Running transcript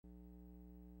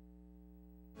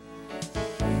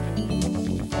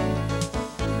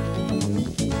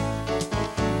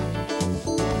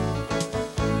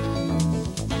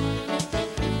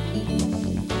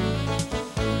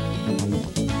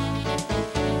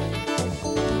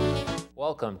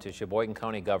Welcome to Sheboygan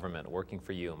County Government, working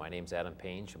for you. My name's Adam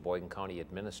Payne, Sheboygan County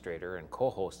Administrator and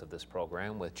co-host of this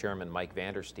program with Chairman Mike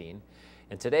Vandersteen.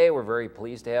 And today we're very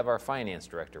pleased to have our Finance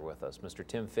Director with us, Mr.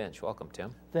 Tim Finch. Welcome,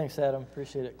 Tim. Thanks, Adam.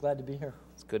 Appreciate it. Glad to be here.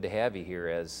 It's good to have you here.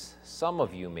 As some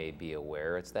of you may be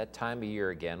aware, it's that time of year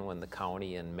again when the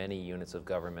county and many units of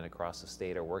government across the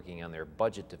state are working on their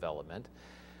budget development.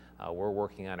 We're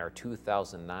working on our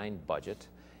 2009 budget.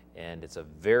 And it's a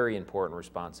very important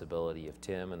responsibility of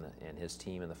Tim and his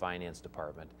team in the Finance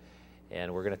Department.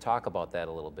 And we're going to talk about that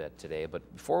a little bit today.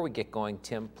 But before we get going,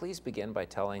 Tim, please begin by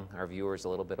telling our viewers a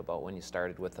little bit about when you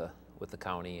started with the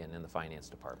county and in the Finance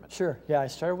Department. Sure. Yeah, I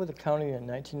started with the county in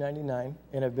 1999,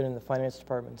 and I've been in the Finance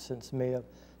Department since May of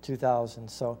 2000.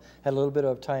 So had a little bit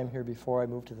of time here before I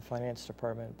moved to the Finance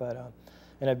Department.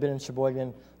 And I've been in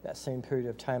Sheboygan that same period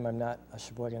of time. I'm not a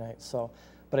Sheboyganite,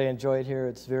 but I enjoy it here.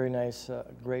 It's very nice,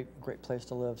 great place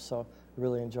to live, so I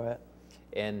really enjoy it.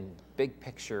 And big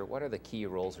picture, what are the key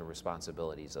roles and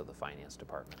responsibilities of the Finance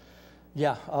Department?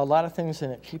 Yeah, a lot of things,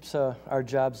 and it keeps our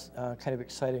jobs kind of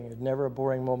exciting. It's never a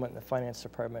boring moment in the Finance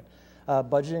Department.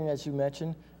 Budgeting, as you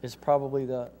mentioned, is probably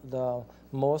the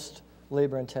most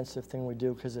labor-intensive thing we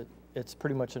do because it's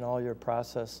pretty much an all-year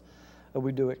process.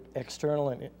 We do external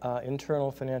and internal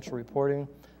financial reporting,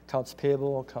 accounts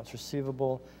payable, accounts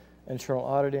receivable, internal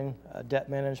auditing, debt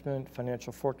management,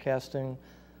 financial forecasting,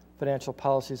 financial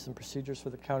policies and procedures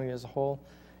for the county as a whole,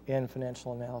 and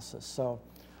financial analysis. So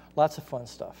lots of fun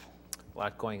stuff. A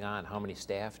lot going on. How many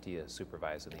staff do you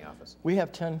supervise in the office? We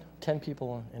have 10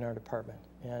 people in our department,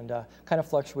 and kind of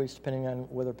fluctuates depending on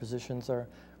whether positions are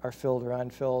filled or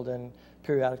unfilled, and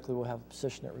periodically we'll have a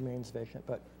position that remains vacant,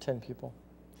 but 10 people.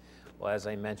 Well, as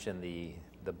I mentioned, the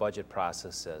budget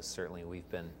process, certainly we've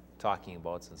been talking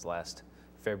about since last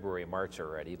February, March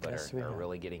already, but yes, are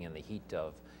really getting in the heat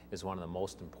of, is one of the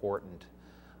most important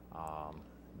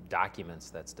documents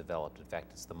that's developed. In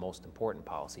fact, it's the most important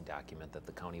policy document that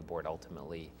the county board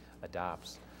ultimately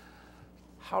adopts.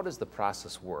 How does the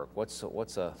process work? What's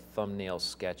a thumbnail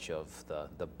sketch of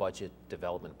the budget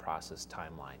development process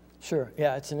timeline? Sure,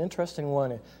 yeah, it's an interesting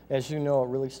one. As you know, it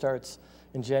really starts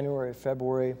in January,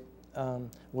 February.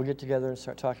 We'll get together and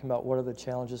start talking about what are the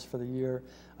challenges for the year,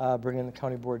 bring in the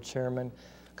county board chairman,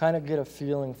 kind of get a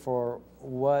feeling for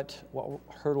what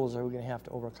hurdles are we going to have to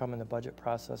overcome in the budget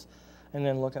process, and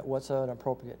then look at what's an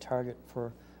appropriate target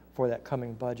for that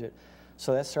coming budget.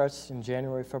 So that starts in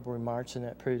January, February, March, in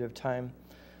that period of time.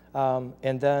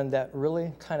 And then that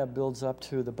really kind of builds up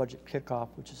to the budget kickoff,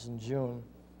 which is in June.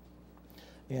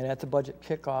 And at the budget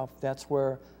kickoff, that's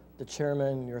where the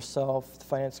chairman, yourself, the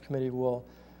finance committee will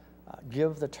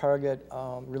give the target,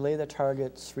 relay the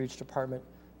targets for each department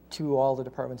to all the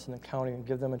departments in the county and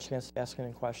give them a chance to ask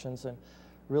any questions and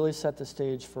really set the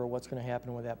stage for what's going to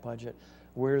happen with that budget.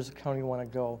 Where does the county want to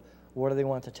go? What do they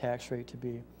want the tax rate to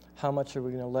be? How much are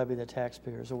we going to levy the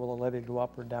taxpayers, or will the levy go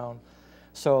up or down?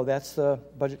 So that's the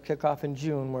budget kickoff in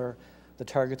June, where the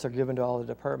targets are given to all the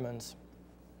departments.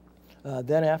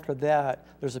 Then after that,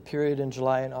 there's a period in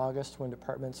July and August when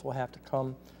departments will have to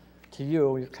come to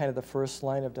you. You're kind of the first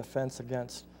line of defense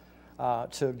against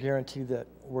to guarantee that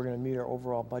we're going to meet our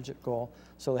overall budget goal.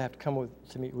 So they have to come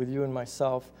to meet with you and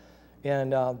myself,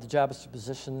 and the job is to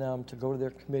position them to go to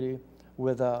their committee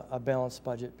with a balanced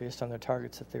budget based on their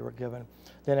targets that they were given.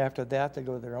 Then after that, they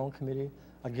go to their own committee.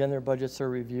 Again, their budgets are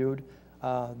reviewed.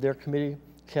 Their committee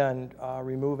can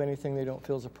remove anything they don't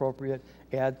feel is appropriate,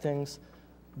 add things.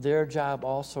 Their job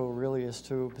also really is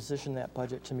to position that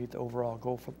budget to meet the overall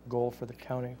goal for the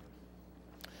county.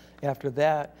 After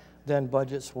that, then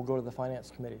budgets will go to the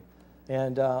Finance Committee.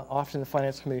 And often the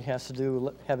Finance Committee has to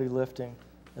do heavy lifting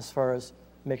as far as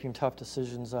making tough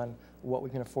decisions on what we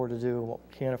can afford to do and what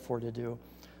we can't afford to do.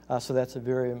 So that's a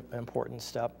very important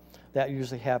step. That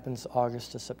usually happens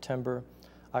August to September.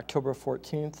 October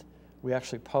 14th, we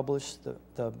actually publish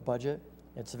the budget.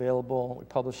 It's available. We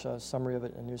publish a summary of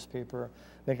it in a newspaper,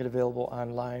 make it available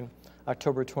online.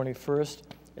 October 21st,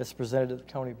 it's presented to the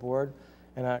county board.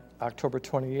 And October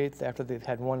 28th, after they've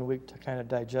had 1 week to kind of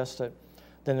digest it,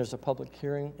 then there's a public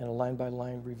hearing and a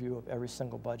line-by-line review of every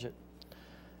single budget.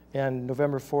 And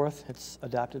November 4th, it's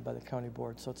adopted by the county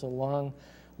board. So it's a long,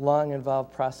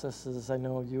 involved process, as I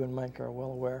know you and Mike are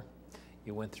well aware.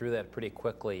 You went through that pretty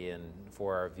quickly, and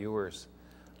for our viewers'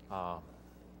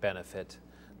 benefit,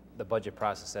 the budget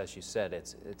process, as you said,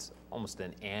 it's almost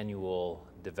an annual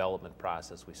development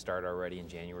process. We start already in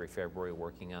January, February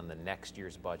working on the next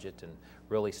year's budget, and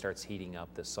really starts heating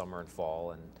up this summer and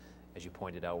fall. And as you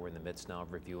pointed out, we're in the midst now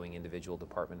of reviewing individual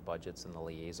department budgets, and the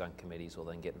liaison committees will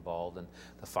then get involved, and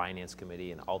the Finance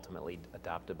Committee, and ultimately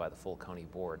adopted by the full county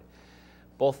board.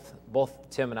 both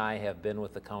Tim and I have been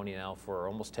with the county now for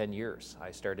almost 10 years.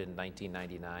 I started in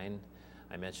 1999.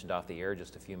 I mentioned off the air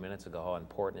just a few minutes ago how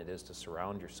important it is to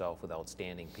surround yourself with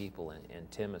outstanding people, and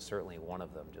Tim is certainly one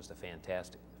of them, just a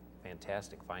fantastic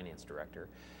finance director.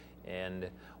 And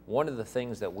one of the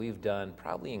things that we've done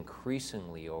probably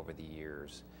increasingly over the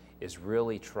years is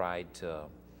really tried to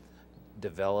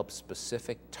develop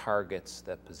specific targets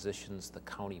that positions the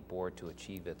county board to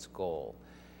achieve its goal.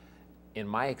 In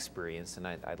my experience, and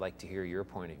I'd like to hear your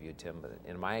point of view, Tim, but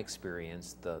in my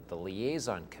experience, the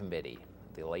liaison committee,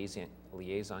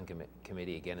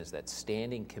 committee, again, is that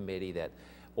standing committee that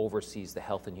oversees the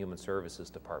Health and Human Services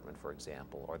Department, for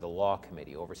example, or the Law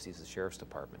Committee oversees the Sheriff's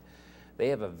Department. They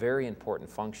have a very important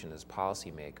function as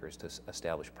policymakers to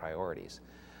establish priorities.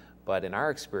 But in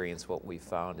our experience, what we've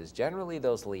found is generally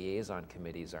those liaison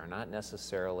committees are not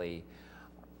necessarily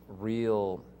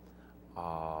real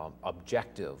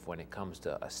objective when it comes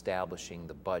to establishing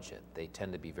the budget. They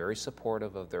tend to be very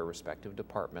supportive of their respective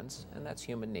departments, and that's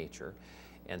human nature.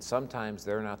 And sometimes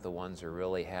they're not the ones who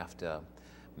really have to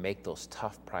make those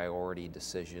tough priority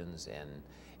decisions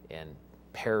and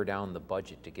pare down the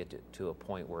budget to get to a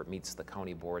point where it meets the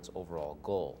county board's overall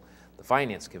goal. The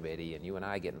Finance Committee, and you and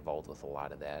I get involved with a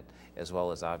lot of that, as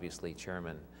well as obviously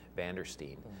Chairman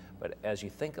Vandersteen. But as you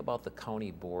think about the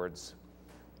county board's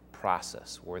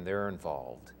process where they're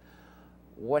involved,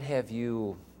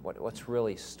 what's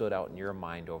really stood out in your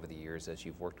mind over the years as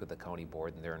you've worked with the county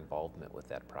board and their involvement with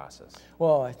that process?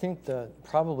 Well, I think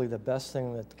probably the best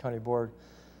thing that the county board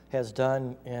has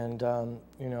done, and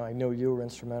you know, I know you were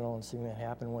instrumental in seeing that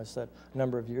happen, was that a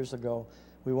number of years ago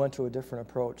we went to a different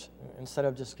approach. Instead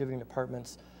of just giving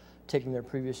departments, taking their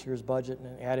previous year's budget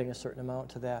and adding a certain amount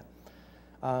to that,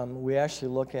 we actually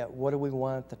look at what do we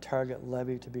want the target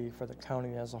levy to be for the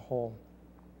county as a whole.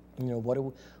 You know,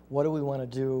 what do we want to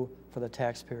do for the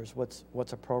taxpayers?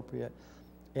 What's appropriate?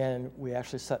 And we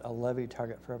actually set a levy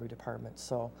target for every department.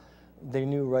 So they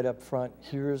knew right up front,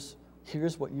 here's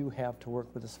what you have to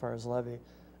work with as far as levy,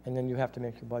 and then you have to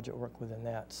make your budget work within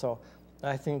that. So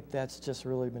I think that's just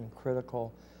really been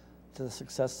critical to the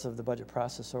success of the budget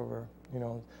process over, you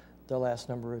know, the last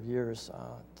number of years.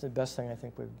 It's the best thing I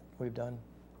think we've done.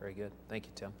 Very good. Thank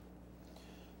you, Tim.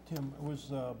 Tim, it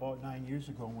was about 9 years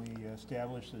ago when we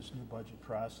established this new budget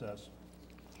process,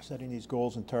 setting these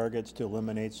goals and targets to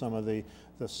eliminate some of the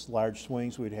large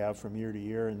swings we'd have from year to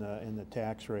year in the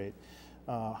tax rate.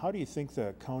 How do you think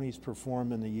the counties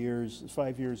performed in the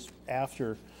 5 years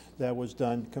after that was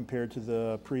done compared to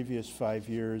the previous 5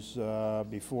 years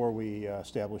before we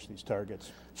established these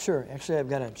targets? Sure. Actually, I've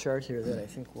got a chart here that I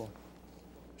think will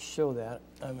show that.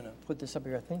 I'm going to put this up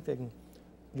here. I think they can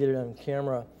get it on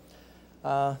camera.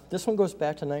 This one goes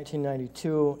back to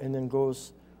 1992 and then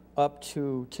goes up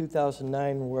to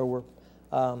 2009, where we're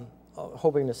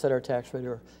hoping to set our tax rate,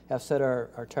 or have set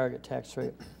our target tax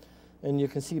rate. And you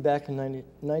can see back in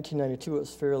 1992 it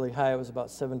was fairly high. It was about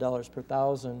 $7 per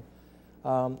thousand.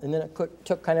 And then it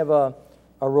took kind of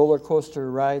a roller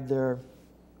coaster ride there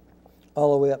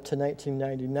all the way up to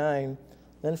 1999.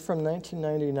 Then from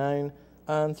 1999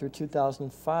 on through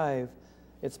 2005,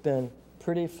 it's been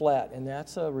pretty flat, and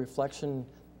that's a reflection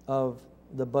of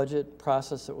the budget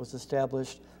process that was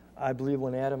established, I believe,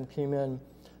 when Adam came in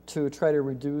to try to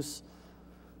reduce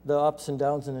the ups and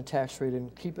downs in the tax rate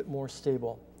and keep it more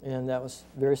stable. And that was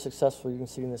very successful, you can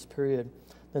see in this period.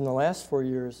 Then the last 4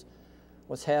 years,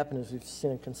 what's happened is we've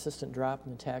seen a consistent drop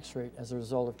in the tax rate as a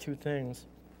result of two things.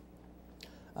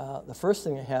 The first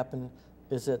thing that happened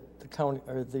is that the county,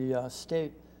 or the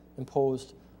state,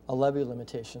 imposed a levy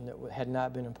limitation that had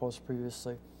not been imposed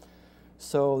previously.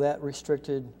 So that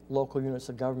restricted local units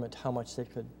of government how much they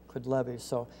could levy.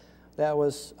 So that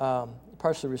was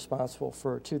partially responsible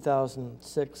for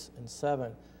 2006 and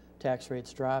 7 tax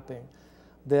rates dropping.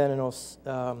 Then in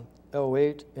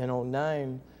 08 and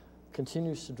 09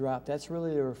 continues to drop. That's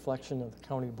really a reflection of the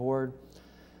county board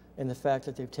and the fact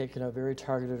that they've taken a very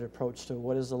targeted approach to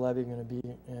what is the levy going to be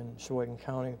in Sheboygan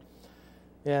County.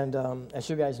 And as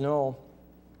you guys know,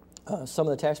 some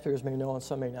of the taxpayers may know and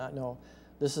some may not know,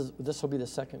 this will be the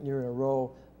second year in a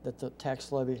row that the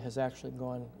tax levy has actually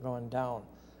gone down.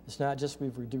 It's not just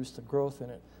we've reduced the growth in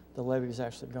it, the levy has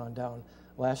actually gone down.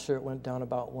 Last year it went down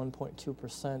about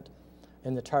 1.2%,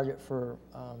 and the target for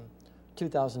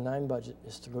 2009 budget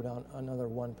is to go down another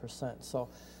 1%. So,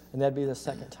 and that'd be the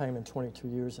second time in 22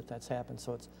 years that that's happened.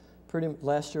 So it's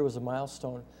last year was a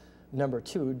milestone. Number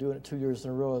 2, doing it 2 years in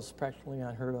a row is practically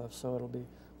unheard of, so it'll be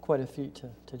quite a feat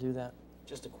to do that.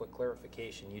 Just a quick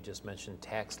clarification, you just mentioned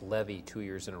tax levy 2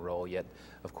 years in a row, yet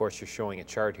of course you're showing a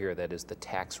chart here that is the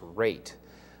tax rate.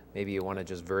 Maybe you want to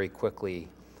just very quickly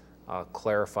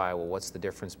clarify, well, what's the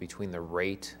difference between the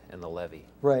rate and the levy?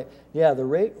 Right. Yeah, the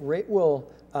rate will,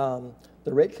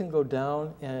 the rate can go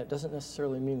down, and it doesn't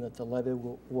necessarily mean that the levy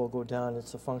will go down.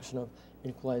 It's a function of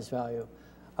equalized value.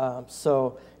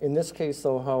 So in this case,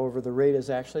 though, however, the rate is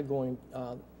actually going,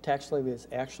 tax levy is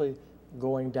actually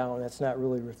going down. That's not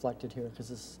really reflected here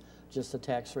because it's just a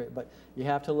tax rate. But you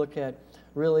have to look at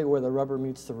really where the rubber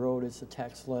meets the road is the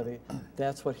tax levy.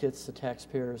 That's what hits the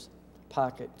taxpayer's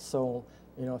pocket. So,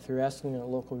 you know, if you're asking a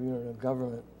local unit of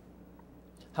government,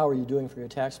 how are you doing for your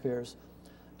taxpayers?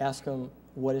 Ask them,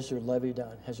 what is your levy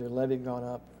done? Has your levy gone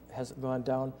up? Has it gone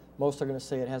down? Most are going to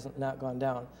say it hasn't not gone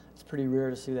down. It's pretty rare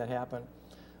to see that happen.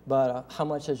 But how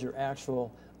much has your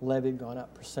actual levy gone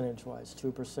up percentage-wise?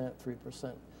 2%,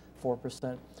 3%,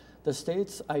 4%. The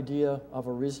state's idea of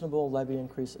a reasonable levy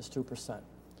increase is 2%.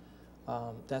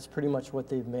 That's pretty much what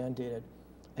they've mandated.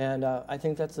 And I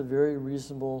think that's a very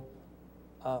reasonable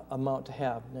amount to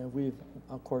have. Now, we've,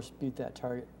 of course, beat that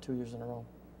target 2 years in a row.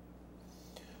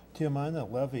 Tim, on the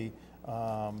levy,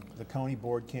 the county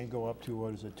board can go up to,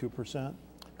 what is it, 2%?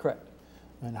 Correct.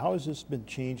 And how has this been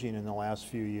changing in the last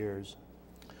few years?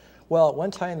 Well, at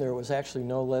one time there was actually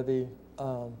no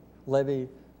levy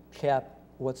cap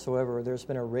whatsoever. There's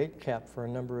been a rate cap for a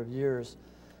number of years.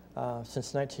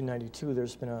 Since 1992,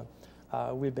 there's been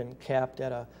we've been capped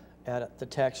at the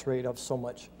tax rate of so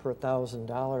much per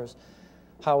 $1,000.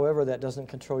 However, that doesn't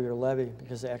control your levy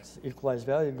because the equalized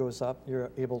value goes up. You're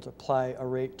able to apply a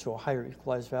rate to a higher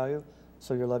equalized value,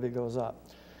 so your levy goes up.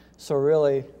 So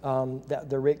really,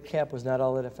 the rate cap was not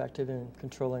all that effective in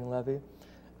controlling levy,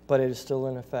 but it is still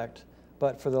in effect.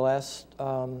 But for the last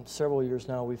several years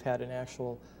now, we've had an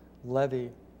actual levy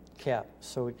cap,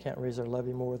 so we can't raise our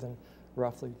levy more than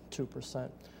roughly 2%.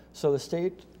 So the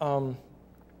state, you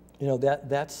know,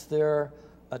 that's their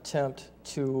attempt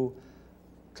to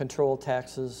control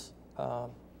taxes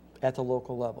at the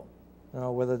local level.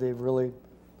 Whether they've really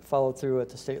followed through at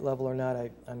the state level or not,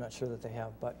 I'm not sure that they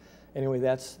have. But anyway,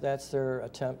 that's their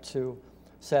attempt to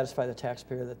satisfy the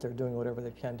taxpayer that they're doing whatever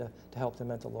they can to help them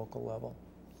at the local level.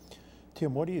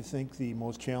 Tim, what do you think the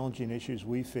most challenging issues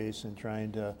we face in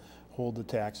trying to hold the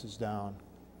taxes down?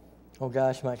 Oh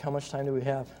gosh, Mike, how much time do we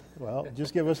have? Well,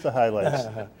 just give us the highlights.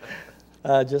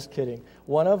 Just kidding.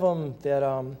 One of them that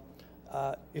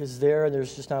is there, and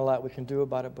there's just not a lot we can do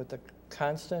about it, but the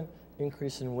constant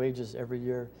increase in wages every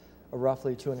year,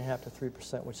 roughly 2.5% to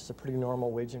 3%, which is a pretty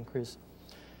normal wage increase,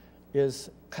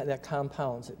 that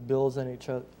compounds. It builds on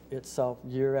itself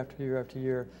year after year after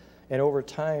year. And over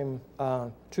time,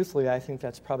 truthfully, I think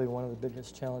that's probably one of the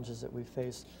biggest challenges that we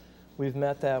face. We've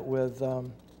met that with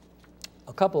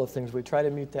a couple of things. We try to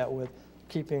meet that with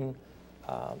keeping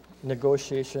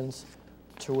negotiations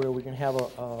to where we can have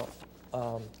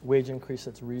a wage increase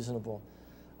that's reasonable.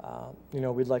 You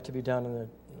know, we'd like to be down in the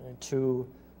 2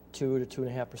 to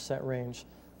 2.5% range.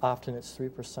 Often it's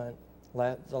 3%.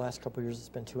 The last couple of years it's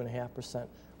been 2.5%.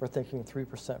 We're thinking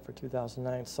 3% for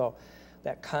 2009. So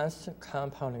that constant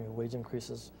compounding of wage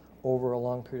increases over a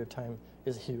long period of time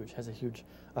is huge, has a huge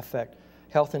effect.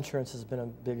 Health insurance has been a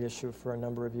big issue for a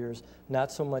number of years.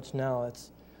 Not so much now. It's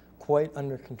quite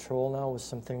under control now with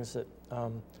some things that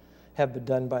have been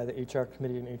done by the HR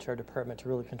committee and HR department to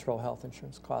really control health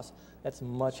insurance costs. That's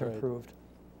much improved.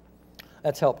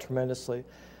 That's helped tremendously.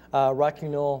 Rocky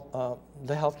Knoll,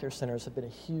 the healthcare centers have been a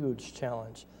huge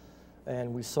challenge.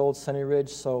 And we sold Sunny Ridge,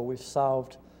 so we've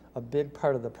solved a big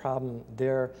part of the problem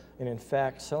there. And in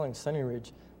fact, selling Sunny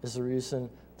Ridge is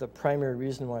the primary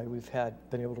reason why we've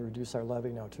been able to reduce our levy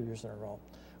now 2 years in a row.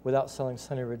 Without selling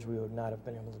Sunny Ridge, we would not have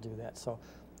been able to do that. So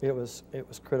it was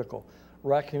critical.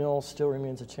 Rocky Knoll still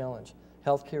remains a challenge.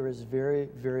 Healthcare is very,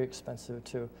 very expensive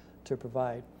to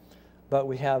provide. But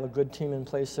we have a good team in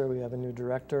place there. We have a new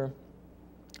director.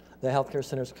 The Healthcare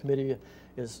Centers Committee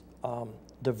is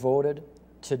devoted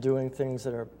to doing things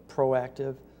that are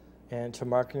proactive and to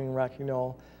marketing Rocky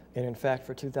Knoll. And in fact,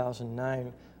 for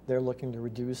 2009, they're looking to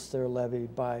reduce their levy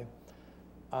by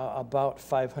about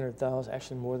 $500,000,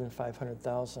 actually more than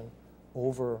 $500,000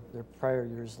 over their prior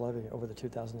year's levy, over the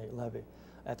 2008 levy.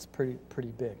 That's pretty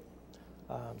big.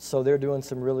 So they're doing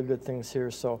some really good things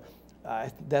here. So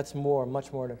that's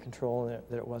much more under control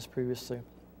than it was previously.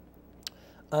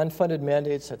 Unfunded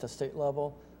mandates at the state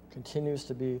level continues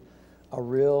to be a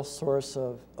real source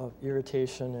of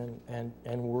irritation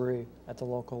and worry at the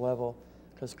local level,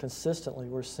 because consistently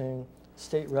we're seeing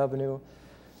state revenue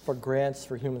for grants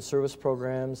for human service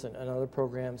programs and other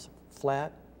programs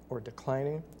flat or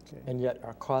declining, and yet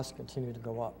our costs continue to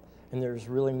go up. And there's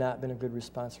really not been a good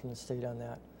response from the state on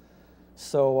that.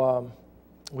 So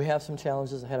we have some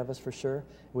challenges ahead of us for sure.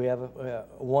 We have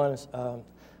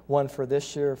One for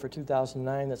this year, for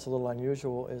 2009, that's a little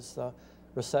unusual, is the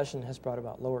recession has brought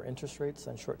about lower interest rates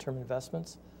on short-term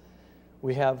investments.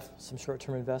 We have some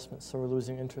short-term investments, so we're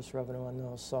losing interest revenue on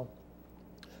those. So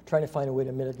trying to find a way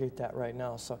to mitigate that right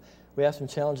now. So we have some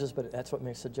challenges, but that's what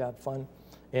makes the job fun.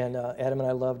 And Adam and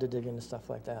I love to dig into stuff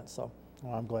like that. So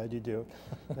Well, I'm glad you do.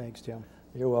 Thanks, Tim.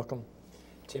 you're welcome.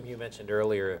 Tim, you mentioned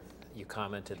earlier, you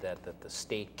commented that the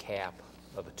state cap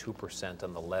of a 2%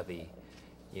 on the levy,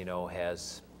 you know,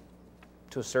 has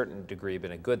to a certain degree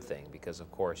been a good thing, because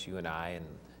of course you and I and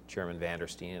Chairman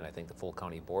Vandersteen and I think the full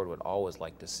county board would always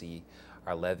like to see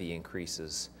our levy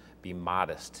increases be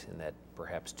modest in that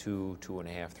perhaps 2.5%,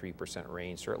 3%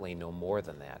 range, certainly no more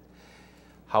than that.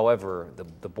 However,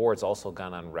 the board's also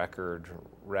gone on record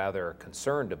rather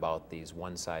concerned about these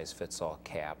one-size-fits-all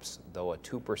caps. Though a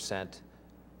 2%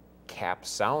 cap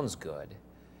sounds good,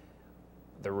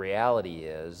 the reality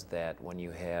is that when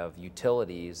you have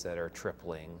utilities that are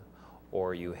tripling,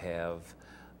 or you have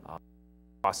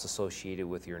costs associated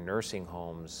with your nursing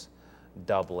homes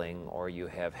doubling, or you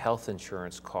have health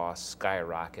insurance costs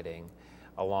skyrocketing,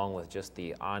 along with just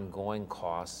the ongoing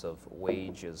costs of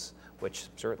wages, which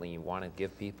certainly you want to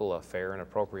give people a fair and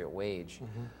appropriate wage.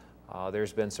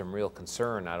 There's been some real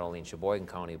concern, not only in Sheboygan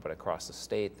County, but across the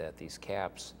state, that these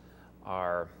caps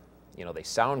are, you know, they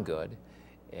sound good,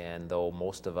 and though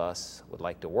most of us would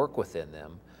like to work within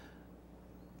them,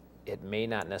 it may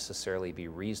not necessarily be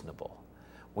reasonable.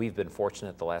 We've been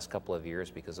fortunate the last couple of years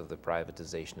because of the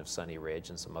privatization of Sunny Ridge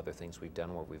and some other things we've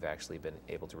done where we've actually been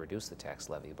able to reduce the tax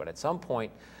levy. But at some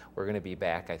point, we're going to be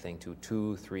back, I think, to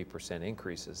 2-3%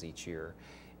 increases each year.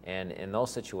 And in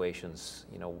those situations,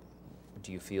 you know,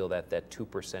 do you feel that that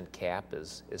 2% cap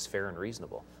is fair and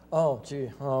reasonable? Oh, gee,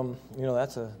 you know,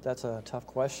 that's a tough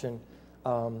question.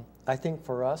 I think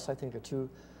for us, I think a 2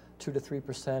 to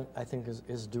 3% I think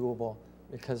is doable,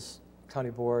 because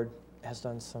county board has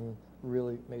done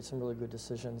made some really good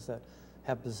decisions that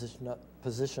have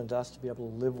positioned us to be able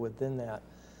to live within that.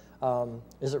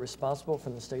 Is it responsible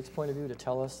from the state's point of view to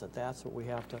tell us that that's what we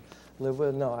have to live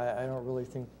with? No, I don't really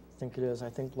think it is. I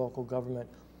think local government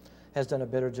has done a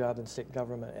better job than state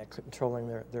government at controlling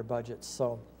their budgets.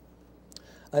 So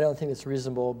I don't think it's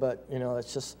reasonable, but you know,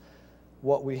 it's just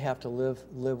what we have to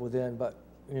live within. But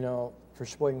you know, for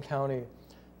Sheboygan County,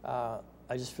 I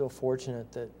just feel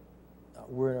fortunate that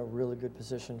we're in a really good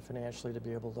position financially to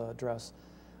be able to address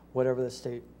whatever the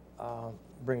state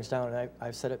brings down. And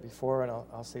I've said it before, and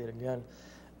I'll say it again.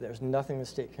 There's nothing the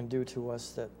state can do to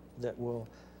us that will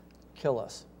kill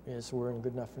us. You know, so we're in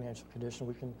good enough financial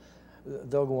condition.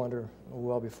 They'll go under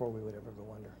well before we would ever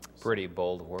go under. Pretty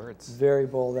bold words. Very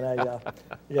bold, and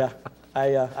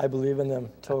I believe in them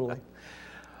totally.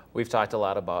 We've talked a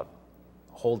lot about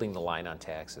holding the line on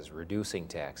taxes, reducing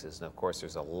taxes, and of course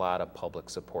there's a lot of public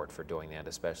support for doing that,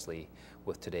 especially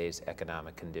with today's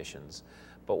economic conditions.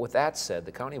 But with that said,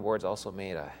 the county board's also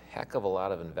made a heck of a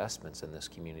lot of investments in this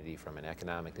community from an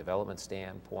economic development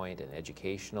standpoint, an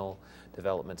educational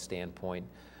development standpoint,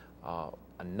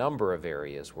 a number of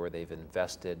areas where they've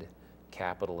invested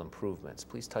capital improvements.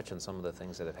 Please touch on some of the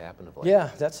things that have happened of late.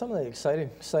 Yeah, that's some of the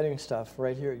exciting stuff.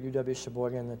 Right here at UW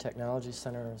Sheboygan, the Technology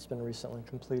Center has been recently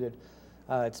completed.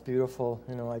 It's beautiful.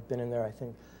 You know, I've been in there, I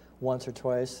think, once or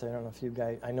twice. I don't know if you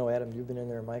guys, I know Adam, you've been in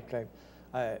there. Mike,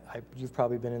 you've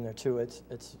probably been in there too.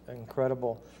 It's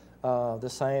incredible. The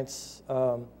science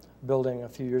building a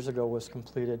few years ago was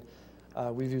completed.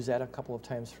 We've used that a couple of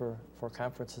times for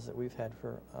conferences that we've had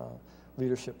for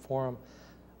Leadership Forum.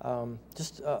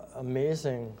 Just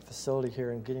amazing facility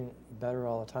here and getting better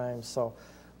all the time. So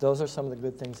those are some of the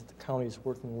good things that the county is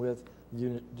working with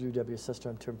UW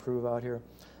system to improve out here.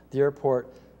 The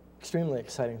airport, extremely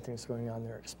exciting things going on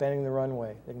there. Expanding the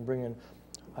runway. They can bring in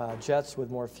jets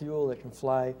with more fuel. They can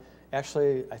fly.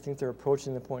 Actually, I think they're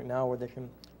approaching the point now where they can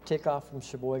take off from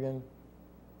Sheboygan,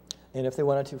 and if they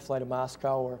wanted to, fly to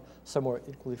Moscow or somewhere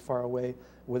equally far away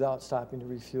without stopping to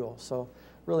refuel. So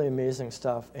really amazing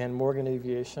stuff. And Morgan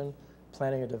Aviation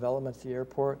planning a development at the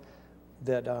airport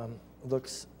that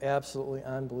looks absolutely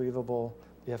unbelievable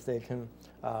if they can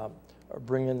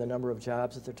bring in the number of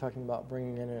jobs that they're talking about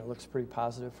bringing in, and it looks pretty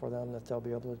positive for them that they'll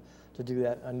be able to do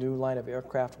that. A new line of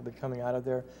aircraft will be coming out of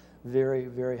there, very,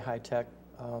 very high-tech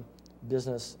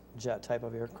business jet type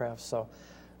of aircraft. So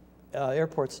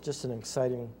airport's just an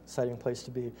exciting place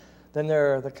to be. Then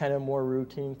there are the kind of more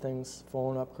routine things,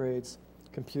 phone upgrades,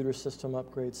 computer system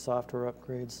upgrades, software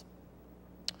upgrades,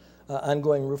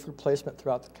 ongoing roof replacement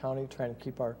throughout the county, trying to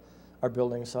keep our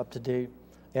buildings up to date.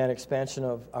 And expansion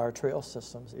of our trail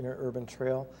systems. Interurban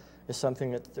trail is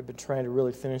something that they've been trying to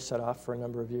really finish that off for a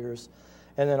number of years.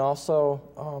 And then also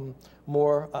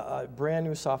a brand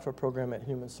new software program at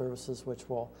Human Services, which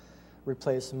will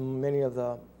replace many of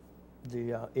the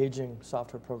aging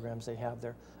software programs they have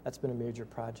there. That's been a major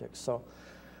project. So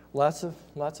lots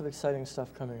of exciting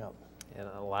stuff coming up. And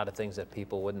a lot of things that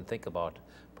people wouldn't think about,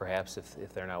 perhaps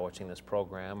if they're not watching this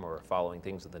program or following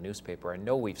things in the newspaper. I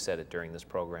know we've said it during this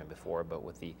program before, but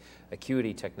with the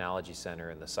Acuity Technology Center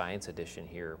and the Science Edition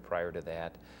here prior to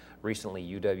that, recently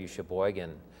UW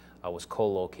Sheboygan was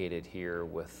co-located here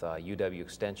with UW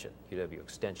Extension. UW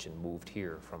Extension moved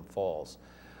here from Falls.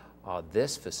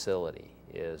 This facility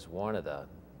is one of the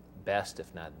best,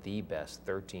 if not the best,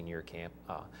 13-year camp,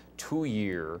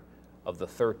 2-year of the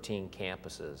 13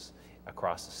 campuses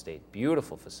across the state.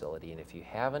 Beautiful facility, and if you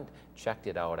haven't checked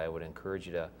it out, I would encourage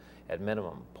you to, at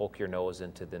minimum, poke your nose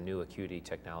into the new Acuity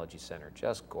Technology Center.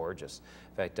 Just gorgeous.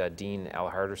 In fact, Dean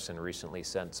Alharderson recently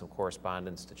sent some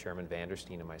correspondence to Chairman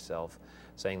Vanderstein and myself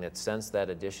saying that since that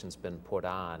addition's been put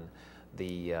on,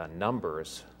 the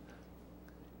numbers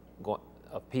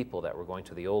of people that were going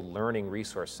to the old Learning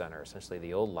Resource Center, essentially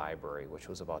the old library, which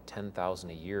was about 10,000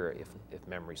 a year if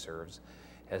memory serves,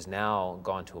 has now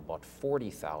gone to about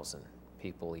 40,000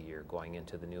 people a year going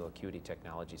into the new Acuity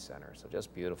Technology Center. So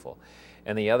just beautiful.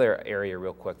 And the other area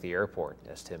real quick, the airport,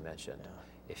 as Tim mentioned. Yeah.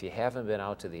 If you haven't been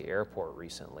out to the airport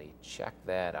recently, check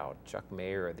that out. Chuck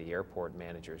Mayer, the airport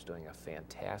manager, is doing a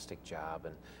fantastic job,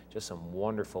 and just some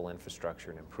wonderful infrastructure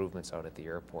and improvements out at the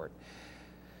airport.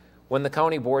 When the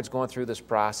county board's going through this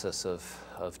process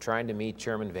of trying to meet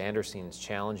Chairman Vanderstein's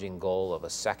challenging goal of a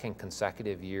second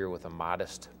consecutive year with a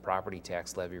modest property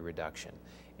tax levy reduction,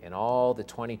 and all the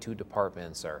 22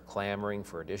 departments are clamoring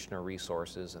for additional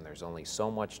resources and there's only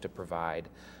so much to provide,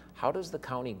 how does the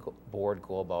county board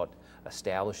go about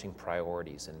establishing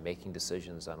priorities and making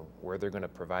decisions on where they're going to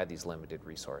provide these limited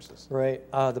resources? Right.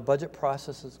 The budget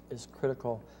process is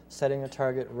critical. Setting a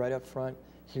target right up front.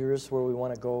 Here's where we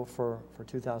want to go for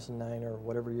 2009 or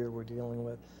whatever year we're dealing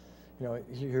with. You know,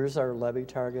 here's our levy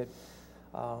target,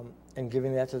 and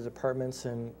giving that to the departments,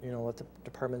 and let the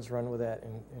departments run with that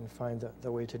and find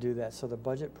the way to do that. So the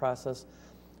budget process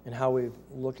and how we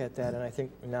look at that, and I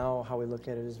think now how we look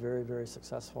at it is very, very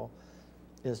successful,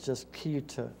 is just key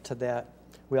to that.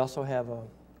 We also have a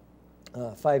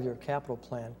 5-year capital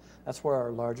plan. That's where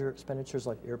our larger expenditures,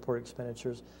 like airport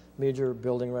expenditures, major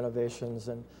building renovations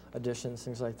and additions,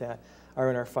 things like that,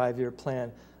 are in our 5-year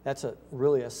plan. That's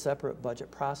really a separate budget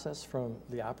process from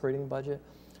the operating budget.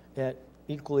 It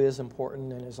equally as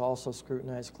important and is also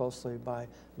scrutinized closely by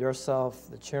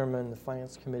yourself, the chairman, the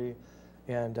finance committee,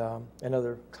 and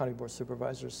other county board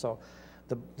supervisors. So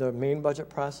the main budget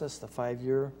process, the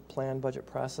 5-year plan budget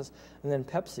process, and then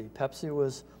Pepsi. Pepsi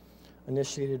was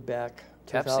initiated back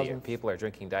Pepsi? People are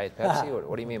drinking Diet Pepsi?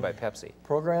 What do you mean by Pepsi?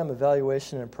 Program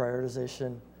Evaluation and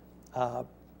Prioritization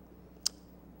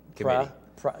Committee.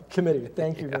 Committee.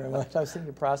 Thank you very much. I was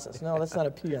thinking process. No, that's not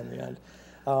a P on the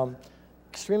end.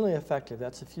 Extremely effective.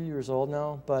 That's a few years old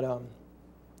now, but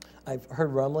I've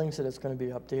heard rumblings that it's going to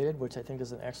be updated, which I think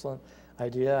is an excellent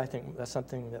idea. I think that's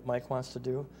something that Mike wants to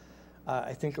do.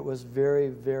 I think it was very,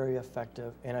 very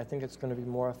effective, and I think it's going to be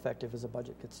more effective as the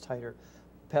budget gets tighter.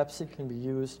 Pepsi can be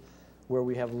used where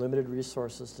we have limited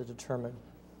resources to determine,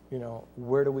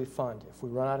 where do we fund? If we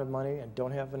run out of money and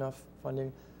don't have enough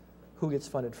funding, who gets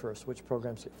funded first? Which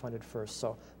programs get funded first?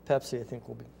 So Pepsi, I think,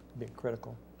 will be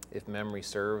critical. If memory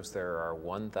serves, there are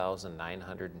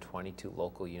 1,922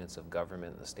 local units of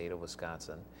government in the state of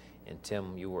Wisconsin. And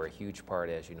Tim, you were a huge part,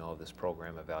 as you know, of this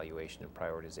program evaluation and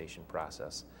prioritization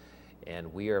process.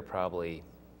 And we are probably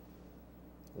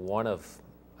one of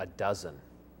a dozen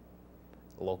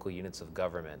local units of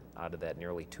government out of that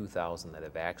nearly 2,000 that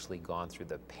have actually gone through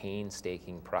the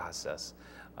painstaking process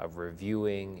of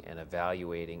reviewing and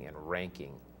evaluating and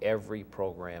ranking every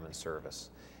program and service.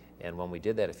 And when we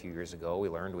did that a few years ago, we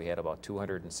learned we had about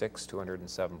 206,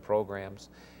 207 programs,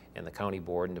 and the county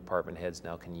board and department heads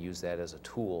now can use that as a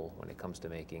tool when it comes to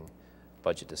making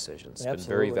budget decisions. It's been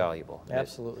very valuable.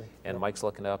 Absolutely. And Mike's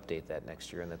looking to update that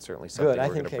next year, and that's certainly something we're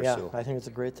going to pursue. Yeah, I think it's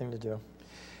a great thing to do.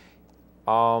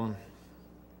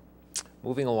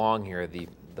 Moving along here, the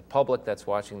public that's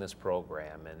watching this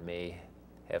program and may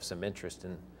have some interest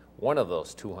in one of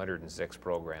those 206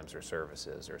 programs or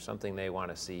services, or something they want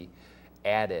to see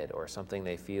added, or something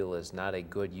they feel is not a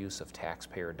good use of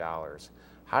taxpayer dollars,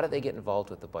 how do they get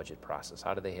involved with the budget process?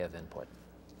 How do they have input?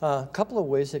 A couple of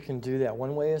ways they can do that.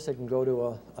 One way is they can go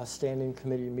to a standing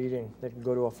committee meeting. They can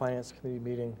go to a finance committee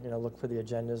meeting, look for the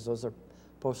agendas. Those are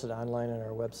posted online on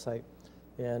our website.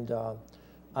 And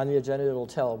on the agenda, it'll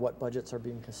tell what budgets are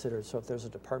being considered. So if there's a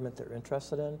department they're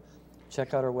interested in,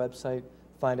 check out our website,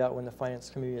 find out when the finance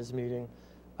committee is meeting,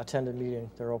 attend a meeting.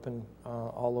 They're open,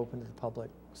 all open to the public.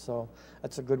 So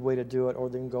that's a good way to do it. Or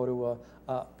they can go to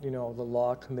the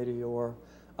law committee or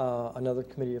another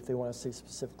committee if they want to see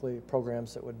specifically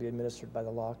programs that would be administered by the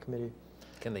law committee.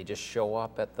 Can they just show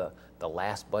up at the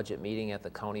last budget meeting at the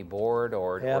county board,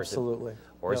 or Absolutely.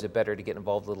 Or is it better to get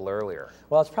involved a little earlier?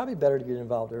 Well, it's probably better to get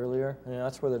involved earlier. And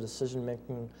that's where the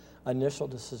initial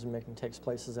decision making takes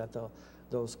place, is at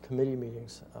those committee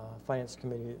meetings, finance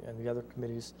committee and the other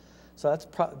committees. So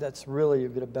that's really, you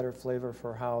get a better flavor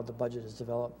for how the budget is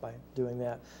developed by doing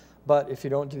that. But if you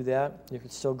don't do that, you can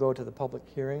still go to the public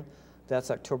hearing.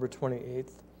 That's October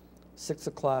 28th, 6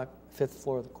 o'clock, 5th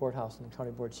floor of the courthouse in the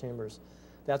county board chambers.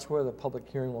 That's where the public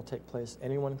hearing will take place.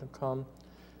 Anyone can come,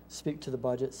 speak to the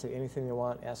budget, say anything they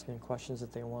want, ask any questions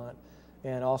that they want.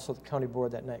 And also the county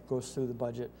board that night goes through the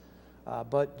budget,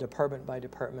 but department by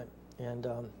department, and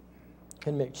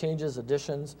can make changes,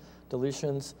 additions,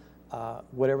 deletions,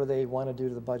 whatever they want to do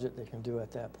to the budget, they can do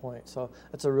at that point. So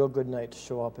it's a real good night to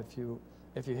show up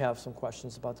if you have some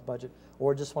questions about the budget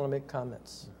or just want to make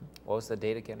comments. What was the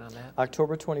date again on that?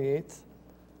 October 28th,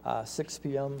 6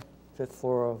 p.m., 5th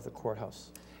floor of the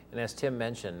courthouse. And as Tim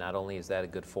mentioned, not only is that a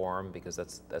good forum, because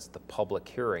that's the public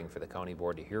hearing for the county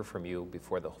board to hear from you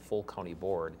before the full county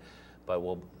board, but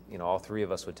all three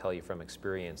of us would tell you from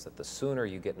experience that the sooner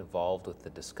you get involved with the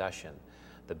discussion,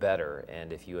 the better.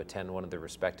 And if you attend one of the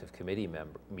respective committee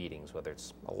meetings, whether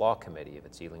it's a law committee, if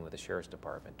it's dealing with the sheriff's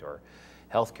department, or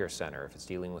healthcare center, if it's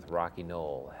dealing with Rocky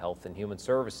Knoll, health and human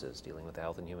services, dealing with the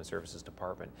health and human services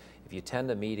department, if you attend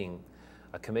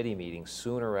a committee meeting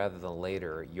sooner rather than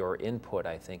later, your input,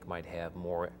 I think, might have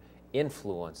more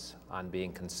influence on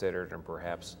being considered and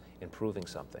perhaps improving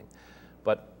something.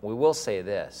 But we will say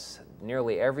this,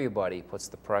 nearly everybody puts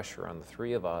the pressure on the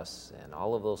three of us and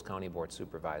all of those county board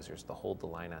supervisors to hold the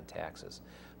line on taxes.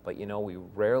 But we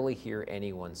rarely hear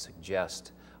anyone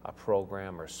suggest a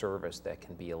program or service that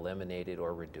can be eliminated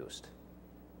or reduced.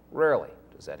 Rarely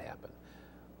does that happen.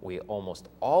 We almost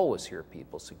always hear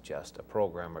people suggest a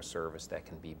program or service that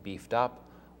can be beefed up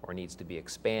or needs to be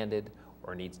expanded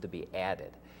or needs to be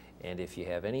added. And if you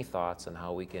have any thoughts on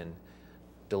how we can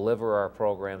deliver our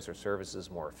programs or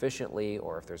services more efficiently,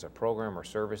 or if there's a program or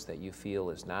service that you feel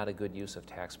is not a good use of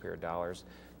taxpayer dollars,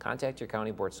 contact your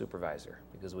county board supervisor,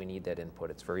 because we need that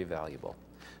input. It's very valuable.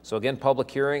 So again, public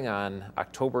hearing on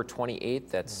October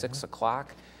 28th at 6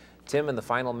 o'clock. Tim, in the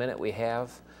final minute we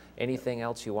have, anything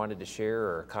else you wanted to share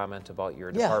or comment about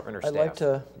your department or staff? I'd like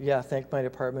to thank my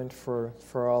department for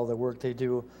all the work they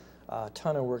do. A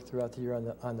ton of work throughout the year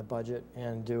on the budget,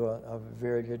 and do a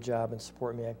very good job and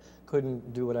support me. I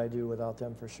couldn't do what I do without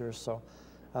them, for sure. So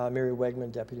Mary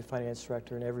Wegman, Deputy Finance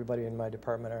Director, and everybody in my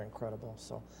department are incredible.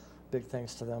 So big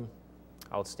thanks to them.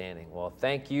 Outstanding. Well,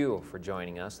 thank you for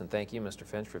joining us, and thank you, Mr.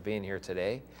 Finch, for being here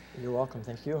today. You're welcome.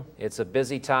 Thank you. It's a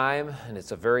busy time, and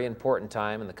it's a very important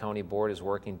time, and the county board is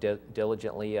working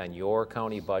diligently on your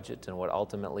county budget and what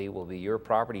ultimately will be your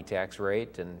property tax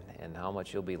rate and how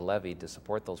much you'll be levied to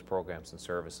support those programs and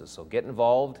services. So get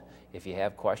involved. If you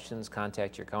have questions,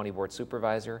 contact your county board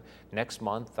supervisor. Next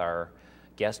month, our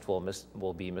guest will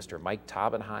be Mr. Mike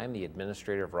Taubenheim, the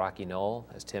administrator of Rocky Knoll.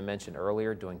 As Tim mentioned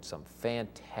earlier, doing some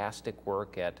fantastic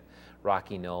work at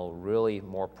Rocky Knoll, really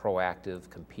more proactive,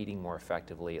 competing more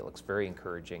effectively. It looks very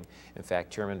encouraging. In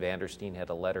fact, Chairman Vanderstein had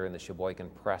a letter in the Sheboygan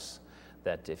Press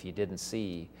that if you didn't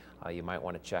see, you might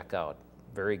want to check out.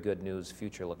 Very good news.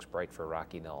 Future looks bright for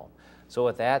Rocky Knoll. So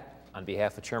with that, on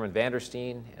behalf of Chairman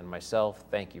Vanderstein and myself,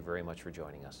 thank you very much for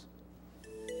joining us.